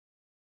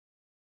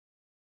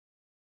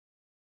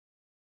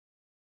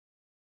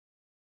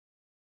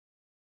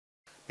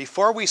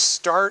Before we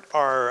start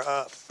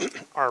our,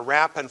 our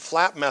wrap and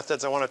flap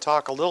methods, I want to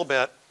talk a little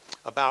bit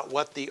about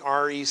what the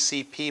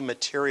RECP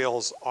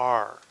materials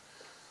are.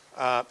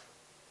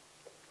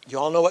 You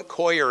all know what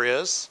coir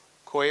is.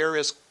 Coir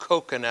is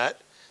coconut.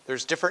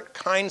 There's different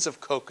kinds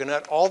of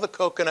coconut. All the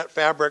coconut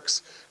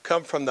fabrics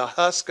come from the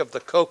husk of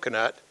the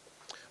coconut,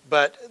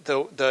 but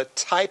the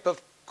type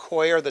of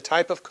coir, the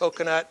type of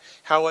coconut,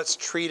 how it's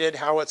treated,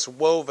 how it's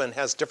woven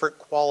has different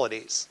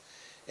qualities.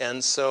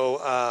 And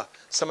so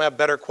some have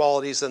better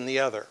qualities than the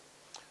other.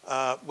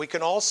 We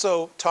can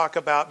also talk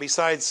about,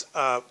 besides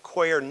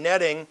coir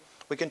netting,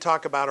 we can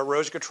talk about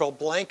erosion control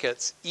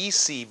blankets,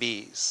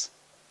 ECBs.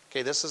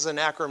 Okay, this is an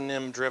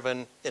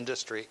acronym-driven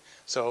industry.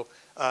 So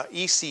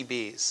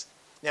ECBs.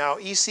 Now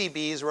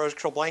ECBs, erosion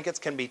control blankets,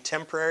 can be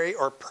temporary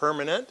or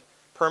permanent.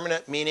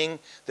 Permanent meaning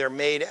they're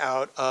made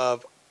out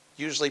of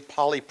usually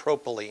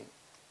polypropylene.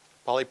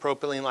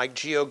 Polypropylene like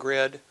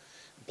GeoGrid,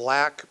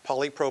 black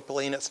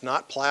polypropylene. It's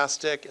not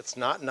plastic, it's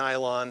not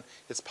nylon,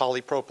 it's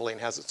polypropylene,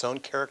 has its own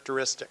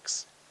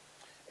characteristics.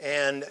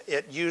 And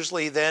it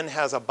usually then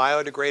has a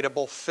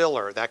biodegradable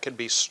filler. That could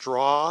be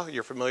straw.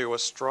 You're familiar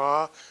with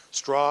straw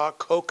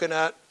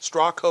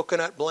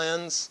coconut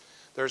blends.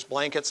 There's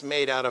blankets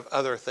made out of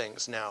other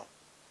things now.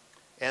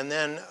 And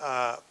then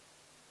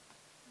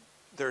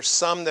there's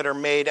some that are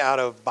made out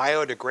of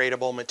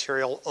biodegradable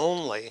material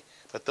only,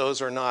 but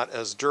those are not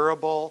as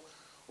durable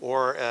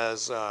or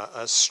as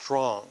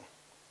strong.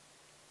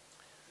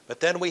 But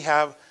then we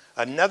have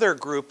another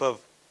group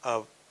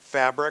of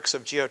fabrics,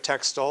 of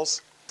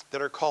geotextiles,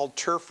 that are called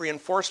turf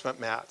reinforcement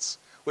mats,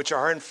 which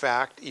are in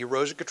fact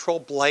erosion control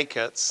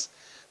blankets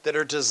that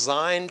are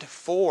designed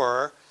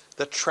for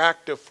the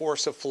tractive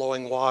force of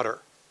flowing water,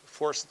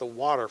 force of the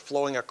water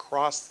flowing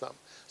across them.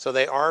 So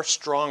they are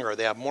stronger,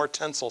 they have more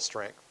tensile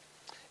strength,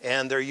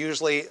 and they're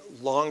usually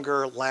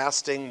longer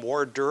lasting,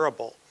 more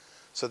durable.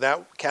 So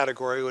that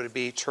category would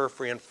be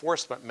turf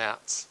reinforcement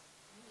mats.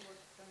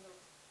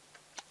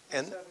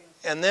 And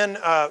then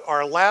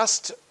our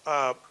last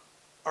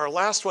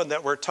one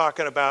that we're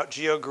talking about,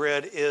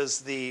 GeoGrid,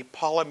 is the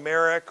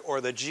polymeric or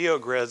the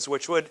GeoGrids,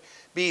 which would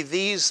be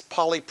these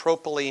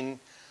polypropylene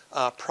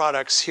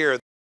products here.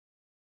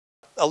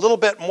 A little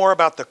bit more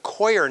about the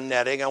coir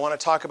netting. I want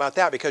to talk about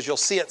that because you'll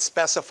see it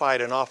specified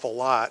an awful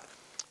lot.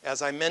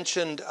 As I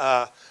mentioned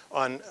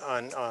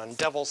on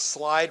Devil's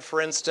slide, for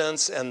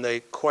instance, and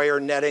the coir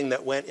netting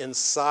that went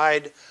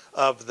inside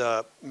of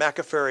the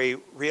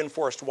McAfee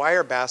reinforced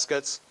wire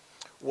baskets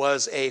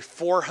was a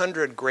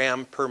 400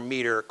 gram per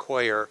meter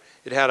coir.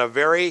 It had a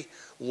very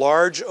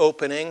large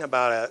opening,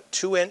 about a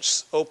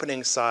 2-inch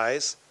opening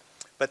size,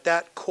 but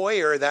that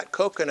coir, that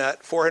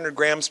coconut, 400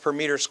 grams per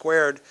meter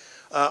squared,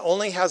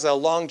 only has a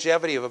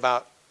longevity of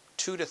about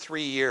 2 to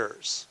 3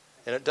 years,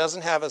 and it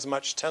doesn't have as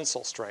much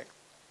tensile strength.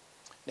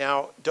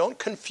 Now, don't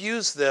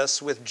confuse this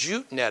with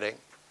jute netting.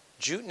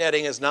 Jute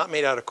netting is not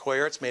made out of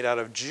coir, it's made out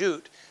of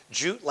jute.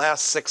 Jute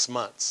lasts 6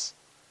 months.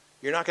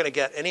 You're not going to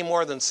get any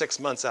more than 6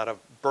 months out of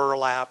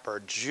burlap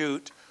or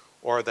jute,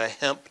 or the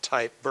hemp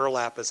type.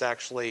 Burlap is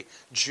actually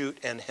jute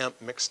and hemp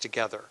mixed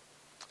together.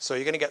 So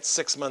you're going to get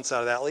 6 months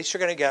out of that. At least you're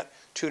going to get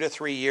 2 to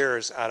 3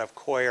 years out of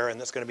coir, and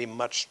that's going to be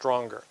much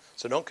stronger.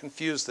 So don't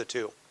confuse the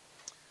two.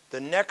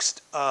 The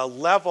next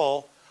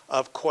level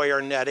of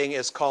coir netting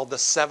is called the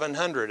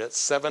 700. It's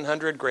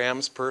 700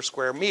 grams per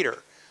square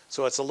meter.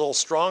 So it's a little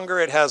stronger.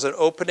 It has an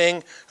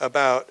opening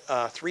about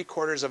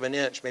 3/4 of an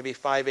inch, maybe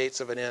 5/8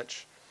 of an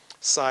inch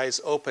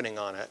size opening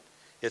on it.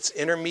 It's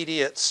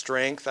intermediate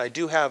strength. I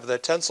do have the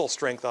tensile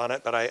strength on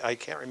it, but I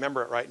can't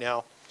remember it right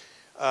now.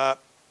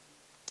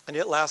 And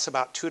it lasts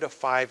about 2 to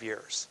 5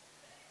 years.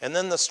 And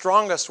then the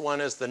strongest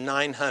one is the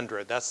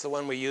 900. That's the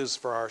one we use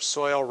for our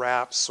soil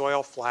wraps,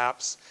 soil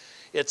flaps.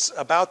 It's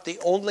about the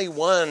only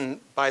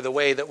one, by the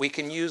way, that we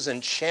can use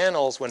in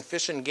channels when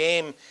Fish and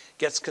Game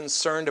gets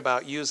concerned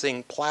about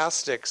using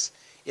plastics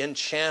in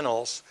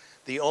channels.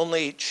 The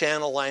only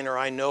channel liner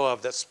I know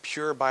of that's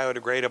pure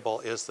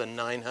biodegradable is the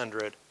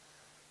 900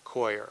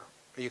 coir.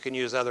 You can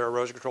use other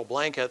erosion control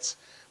blankets,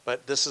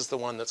 but this is the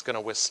one that's going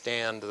to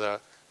withstand the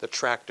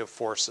tractive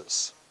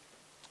forces.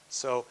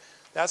 So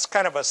that's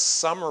kind of a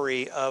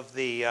summary of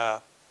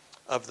the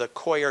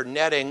coir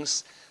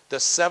nettings. The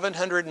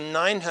 700 and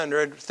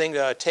 900 thing,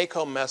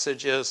 take-home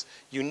message is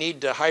you need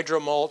to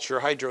hydromulch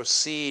or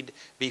hydroseed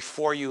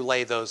before you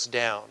lay those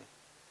down.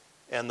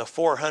 And the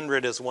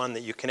 400 is one that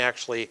you can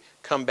actually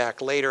come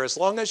back later, as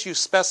long as you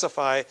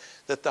specify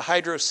that the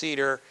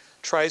hydroseeder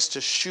tries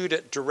to shoot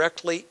it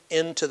directly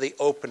into the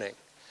opening.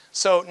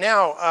 So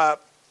now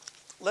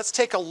let's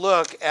take a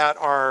look at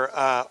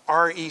our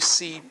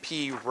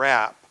RECP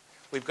wrap.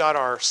 We've got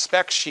our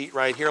spec sheet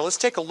right here. Let's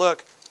take a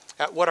look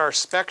at what our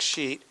spec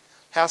sheet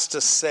has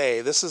to say.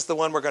 This is the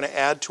one we're going to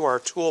add to our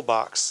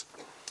toolbox.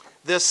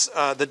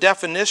 The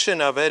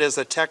definition of it is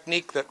a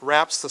technique that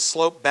wraps the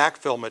slope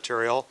backfill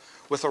material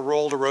with a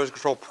rolled erosion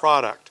control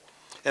product.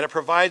 And it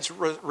provides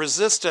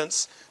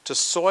resistance to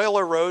soil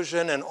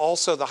erosion and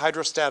also the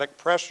hydrostatic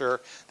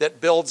pressure that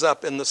builds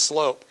up in the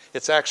slope.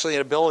 It's actually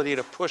an ability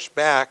to push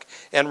back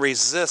and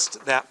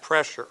resist that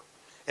pressure.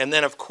 And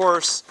then, of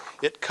course,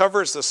 it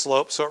covers the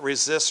slope so it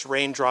resists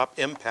raindrop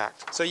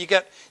impact. So you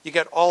get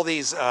all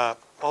these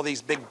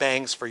big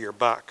bangs for your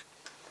buck.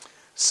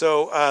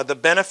 So the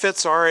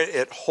benefits are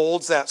it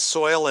holds that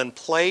soil in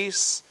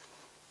place.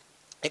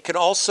 It can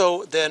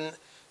also then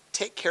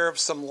take care of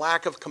some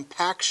lack of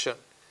compaction,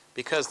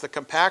 because the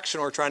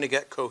compaction, we're trying to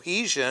get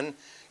cohesion,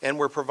 and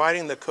we're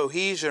providing the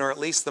cohesion, or at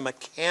least the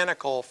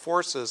mechanical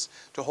forces,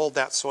 to hold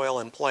that soil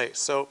in place.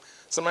 So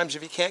sometimes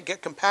if you can't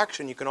get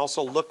compaction, you can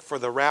also look for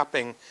the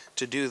wrapping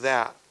to do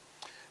that.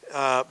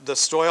 So the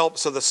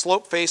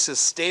slope face is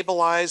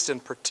stabilized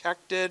and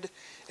protected,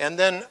 and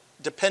then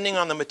depending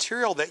on the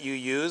material that you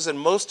use, and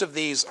most of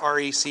these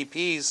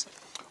RECPs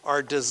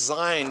are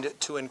designed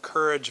to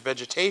encourage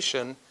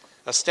vegetation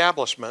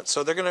establishment.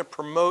 So they're going to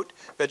promote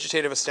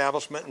vegetative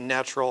establishment and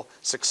natural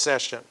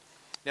succession.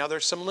 Now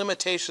there's some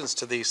limitations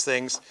to these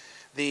things.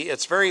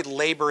 It's very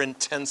labor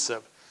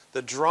intensive.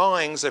 The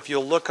drawings, if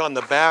you'll look on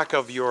the back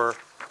of your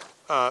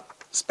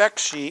spec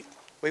sheet,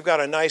 we've got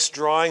a nice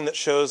drawing that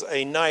shows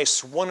a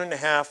nice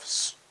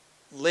 1.5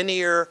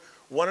 linear,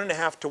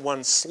 1.5 to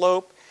 1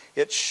 slope.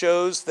 It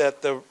shows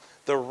that the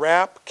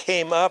wrap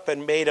came up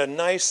and made a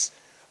nice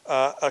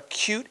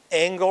acute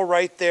angle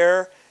right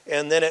there,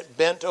 and then it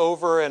bent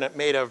over and it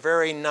made a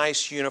very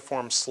nice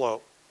uniform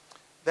slope.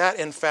 That,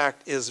 in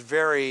fact, is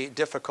very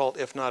difficult,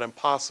 if not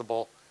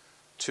impossible,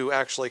 to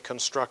actually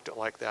construct it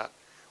like that.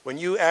 When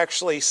you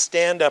actually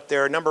stand up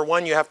there, number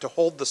one, you have to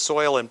hold the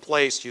soil in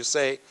place. You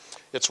say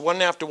it's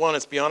 1.5 to 1,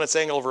 it's beyond its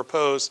angle of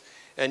repose,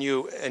 and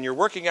you're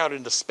working out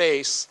into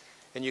space,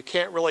 and you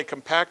can't really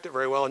compact it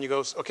very well, and you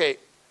go, okay,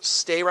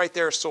 stay right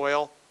there,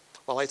 soil,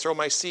 while I throw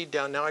my seed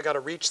down. Now I got to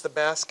reach the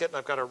basket, and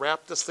I've got to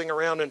wrap this thing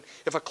around, and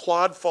if a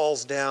clod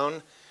falls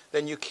down,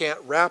 then you can't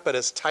wrap it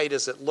as tight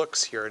as it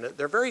looks here, and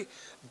they're very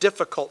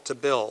difficult to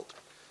build.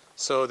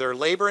 So they're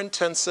labor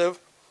intensive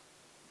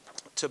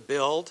to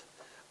build.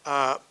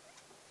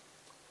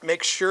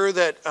 Make sure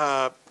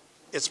that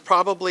it's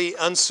probably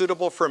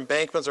unsuitable for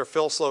embankments or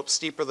fill slopes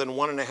steeper than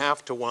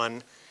 1.5 to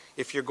 1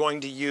 if you're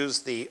going to use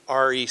the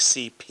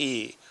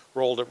RECP,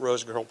 Rolled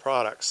Erosion Control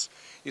Products.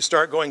 You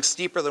start going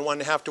steeper than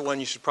 1.5 to 1,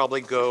 you should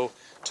probably go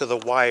to the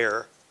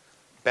wire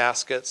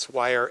baskets,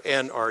 wire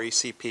and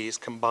RECPs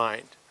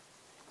combined.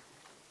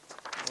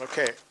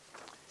 Okay,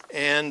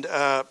 and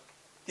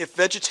if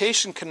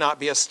vegetation cannot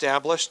be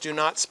established, do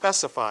not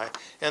specify.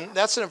 And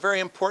that's a very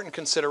important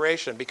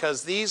consideration,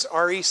 because these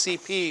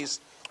RECPs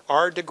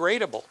are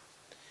degradable.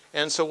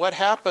 And so what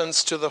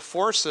happens to the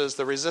forces,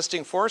 the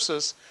resisting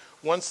forces,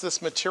 once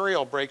this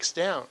material breaks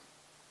down?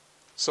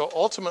 So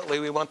ultimately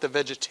we want the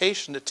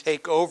vegetation to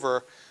take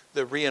over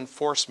the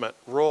reinforcement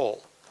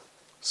role.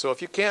 So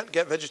if you can't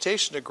get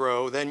vegetation to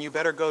grow, then you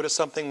better go to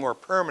something more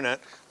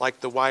permanent like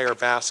the wire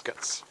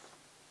baskets.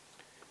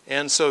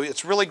 And so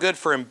it's really good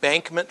for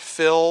embankment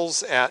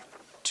fills at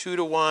 2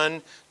 to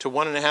 1 to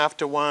 1.5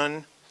 to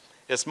 1.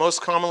 It's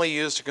most commonly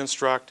used to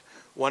construct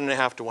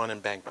 1.5 to 1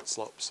 embankment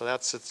slopes. So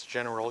that's its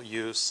general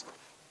use.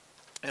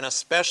 And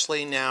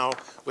especially now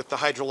with the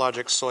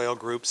hydrologic soil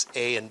groups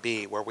A and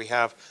B, where we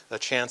have a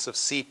chance of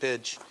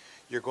seepage,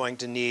 you're going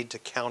to need to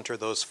counter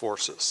those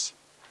forces.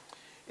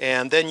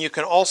 And then you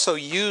can also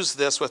use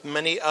this with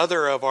many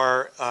other of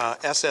our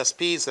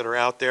SSPs that are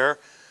out there.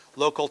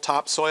 Local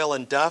topsoil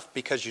and duff,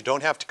 because you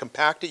don't have to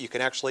compact it. You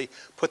can actually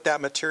put that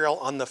material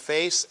on the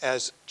face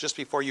just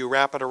before you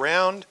wrap it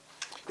around.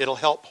 It'll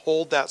help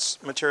hold that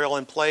material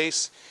in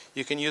place.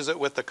 You can use it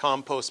with the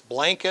compost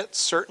blanket,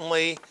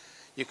 certainly.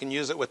 You can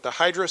use it with the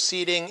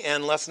hydroseeding,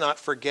 and let's not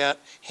forget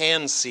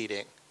hand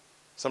seeding.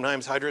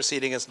 Sometimes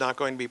hydroseeding is not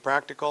going to be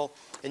practical.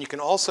 And you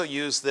can also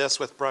use this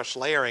with brush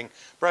layering.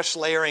 Brush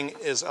layering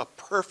is a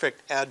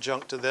perfect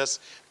adjunct to this,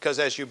 because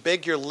as you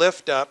big your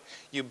lift up,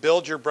 you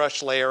build your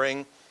brush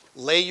layering,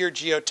 lay your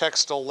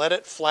geotextile, let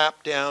it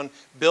flap down,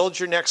 build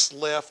your next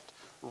lift,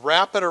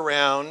 wrap it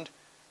around,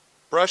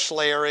 brush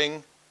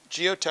layering,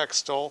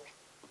 geotextile,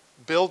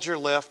 build your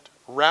lift,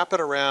 wrap it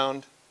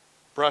around,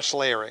 brush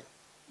layering.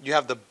 You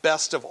have the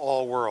best of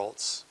all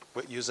worlds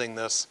with using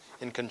this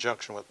in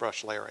conjunction with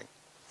brush layering.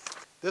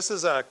 This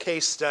is a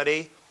case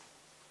study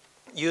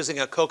using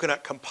a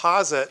coconut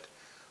composite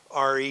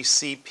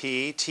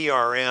RECP,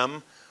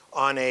 TRM,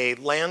 on a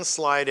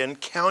landslide and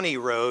county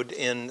road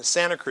in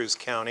Santa Cruz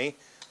County.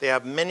 They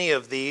have many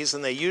of these,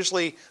 and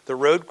the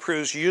road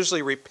crews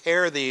usually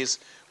repair these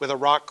with a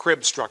rock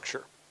crib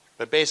structure.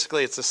 But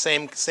basically it's the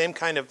same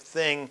kind of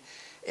thing.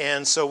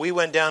 And so we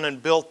went down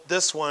and built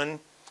this one,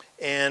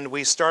 and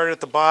we started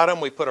at the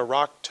bottom. We put a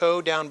rock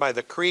toe down by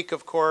the creek,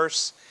 of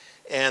course,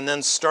 and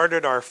then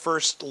started our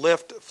first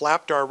lift,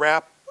 flapped our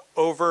wrap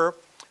over,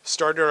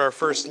 started our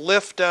first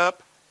lift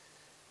up,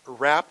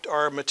 wrapped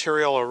our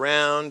material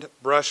around,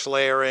 brush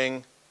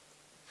layering,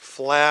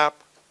 flap,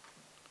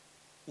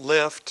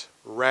 lift,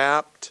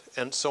 wrapped,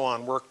 and so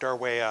on, worked our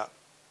way up.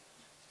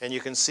 And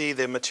you can see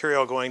the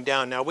material going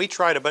down. Now we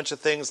tried a bunch of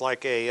things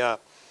like a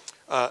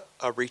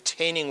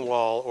retaining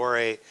wall or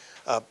a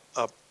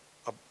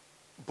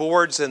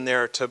boards in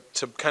there to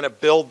kind of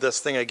build this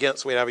thing again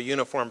so we'd have a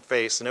uniform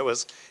face, and it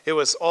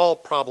was all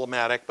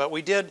problematic, but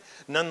we did,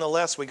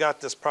 nonetheless, we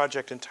got this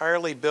project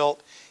entirely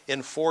built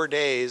in 4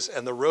 days,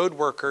 and the road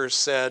workers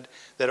said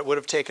that it would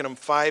have taken them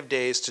 5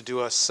 days to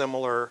do a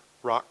similar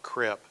rock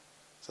crib.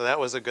 So that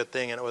was a good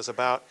thing, and it was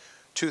about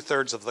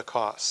 2/3 of the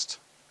cost.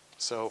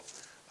 So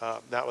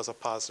that was a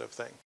positive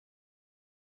thing.